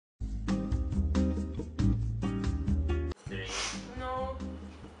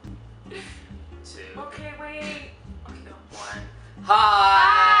2. Okay, wait. Okay, go. 1.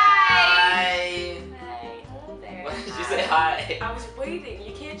 Hi! Hey, hello there. Why did you say hi? I was waiting.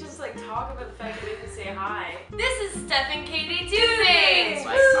 You can't just like talk about the fact that you didn't say hi. This is Steph and Katie do things.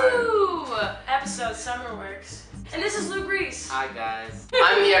 My Woo! Episode SummerWorks. And this is Lou Brees. Hi guys.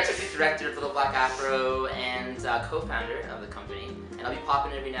 I'm the artistic director of Little Black Afro and co-founder of the company. And I'll be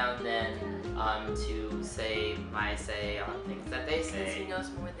popping every now and then to say my say on things that they Because say. he knows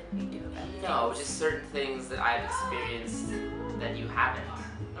more than we do about No, things. just certain things that I've experienced that you haven't.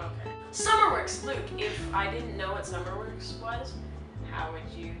 Okay. SummerWorks. Luke, if I didn't know what SummerWorks was, how would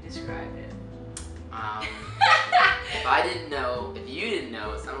you describe it? If I didn't know, if you didn't know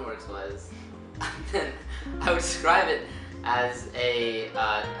what SummerWorks was, then I would describe it as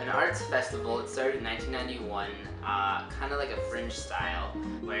an arts festival. It started in 1991, kind of like a fringe style,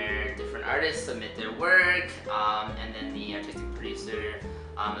 where different artists submit their work, and then the artistic producer,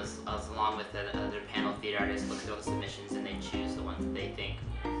 along with the other panel theater artists, look at all the submissions and they choose the ones that they think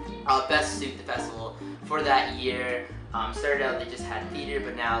best suit the festival for that year. Started out they just had theater,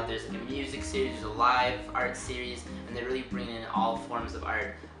 but now there's like a music series, there's a live art series, and they really bring in all forms of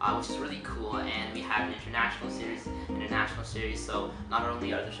art, which is really cool. And we have an international series, so not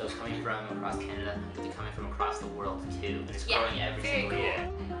only are the shows coming from across Canada, but they're coming from across the world too, and it's growing every single year.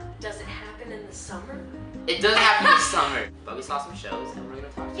 Does it happen in the summer? It does happen in the summer, but we saw some shows, and we're going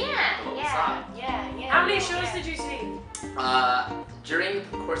to talk to you about what we saw. How many shows did you see? During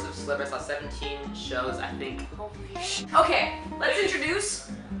the course of Slip, I saw 17 shows, I think. Okay, let's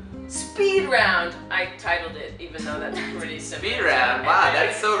introduce Speed Round. I titled it, even though that's pretty simple. Speed Round, wow,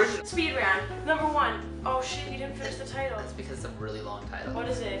 that's so original. Speed Round, number 1. Oh shit, you didn't finish the title. That's because it's a really long title. What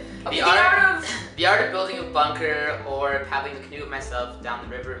is it? The art of building a bunker or paddling the canoe with myself down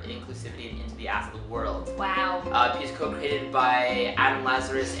the river of inclusivity and into the ass of the world. Wow. Piece co-created by Adam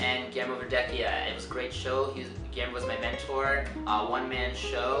Lazarus and Guillermo Verdecchia. It was a great show. Guillermo was my mentor. One-man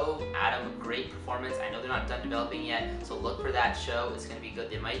show. Adam, great performance. I know they're not done developing yet, so look for that show. It's gonna be good.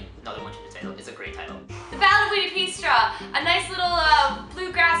 They might. No, they want you to title. It's a great title. The Ballad of Weedy Peastraw, a nice little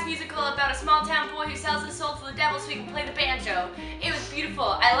bluegrass musical about a small town boy who sells his soul to the devil so he can play the banjo. It was beautiful.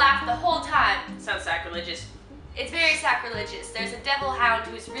 I laughed the whole time. Sounds sacrilegious. It's very sacrilegious. There's a devil hound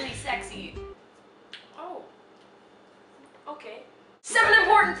who is really sexy. Oh. Okay. 7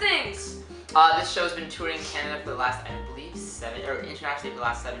 important things. This show's been touring Canada for the last, I believe, internationally for the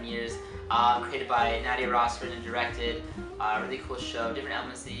last 7 years. Created by Nadia Rossford and directed. Really cool show. Different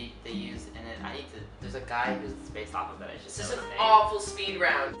elements they use in it. There's a guy who's based off of that. I just This is know an his name. awful speed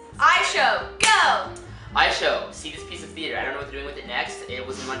round. I show, go! iShow, see this piece of theater. I don't know what they're doing with it next. It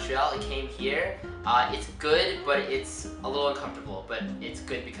was in Montreal, it came here. It's good, but it's a little uncomfortable. But it's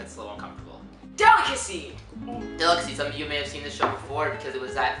good because it's a little uncomfortable. Delicacy. Delicacy, some of you may have seen this show before because it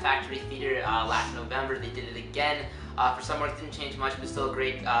was at Factory Theater last November. They did it again. For some work, didn't change much, but still a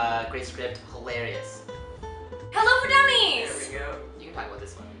great script, hilarious. Hello for Dummies! There we go. You can talk about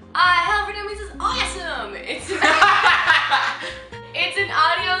this one. Hello for Dummies is awesome! It's an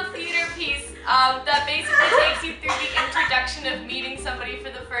audio theater piece that basically takes you through the introduction of meeting somebody for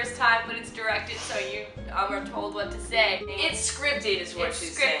the first time, but it's directed so you are told what to say. It's scripted is what It's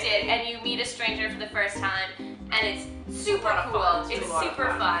she's scripted, saying. and you meet a stranger for the first time, and it's super lot of cool. fun. It's a lot of super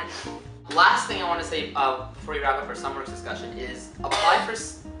fun. Last thing I want to say before we wrap up our SummerWorks discussion is apply for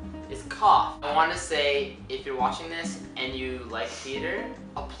cough. I want to say if you're watching this and you like theater,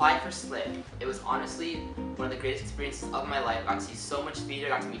 apply for SLIP. It was honestly one of the greatest experiences of my life. I got to see so much theater,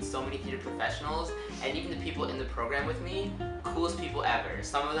 got to meet so many theater professionals, and even the people in the program with me, coolest people ever.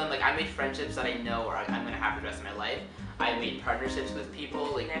 Some of them, like I made friendships that I know I'm gonna have for the rest of my life. I made partnerships with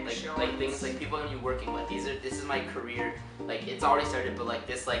people, like things like people I'm gonna be working with. This is my career. Like it's already started, but like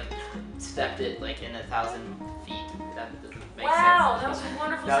this stepped it like in 1,000 feet. That doesn't make sense. Wow, that was a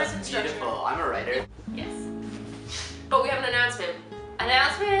wonderful That sentence was structure. beautiful. I'm a writer. Yes. But we have an announcement.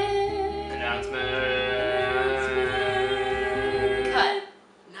 Announcement. Cut.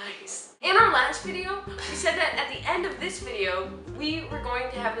 Nice. In our last video, we said that at the end of this video, we were going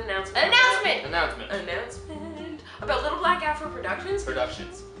to have an announcement. Announcement. Announcement about Little Black Afro Productions.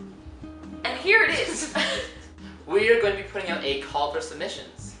 Productions. And here it is. We are going to be putting out a call for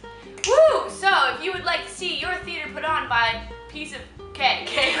submissions. Woo! So, if you would like to see your theater put on by piece of cake.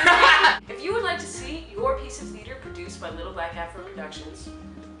 If you would like to see your piece of theater produced by Little Black Afro Productions,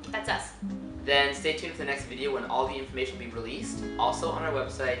 That's us. Then stay tuned for the next video when all the information will be released. Also on our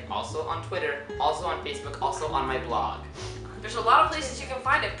website, also on Twitter, also on Facebook, also on my blog. there's a lot of places you can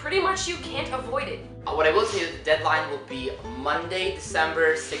find it. Pretty much you can't avoid it. What I will tell you is the deadline will be Monday,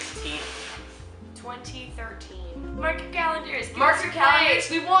 December 16th. 2013. Mark your calendars. Mark your calendars.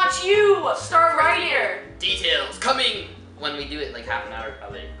 We want you. Start right here. Details coming when we do it like half an hour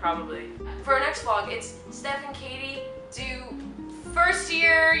probably. Probably. For our next vlog, it's Steph and Katie do. First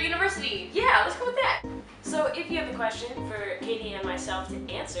year university. Yeah, let's go with that. So if you have a question for Katie and myself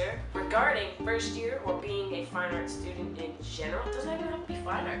to answer regarding first year or being a fine arts student in general, it doesn't even have to be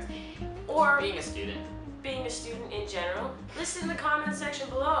fine arts, or Being a student. being a student in general, list it in the comment section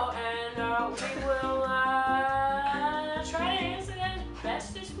below, and we will try to answer that as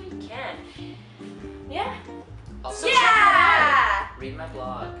best as we can. Yeah. Also, Yeah! read my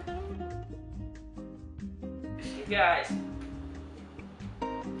blog. You guys.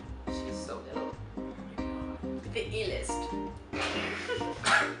 She's so ill. The illest.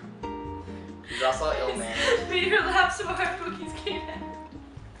 She's also ill managed. Made her laugh so hard, Bookie's came out.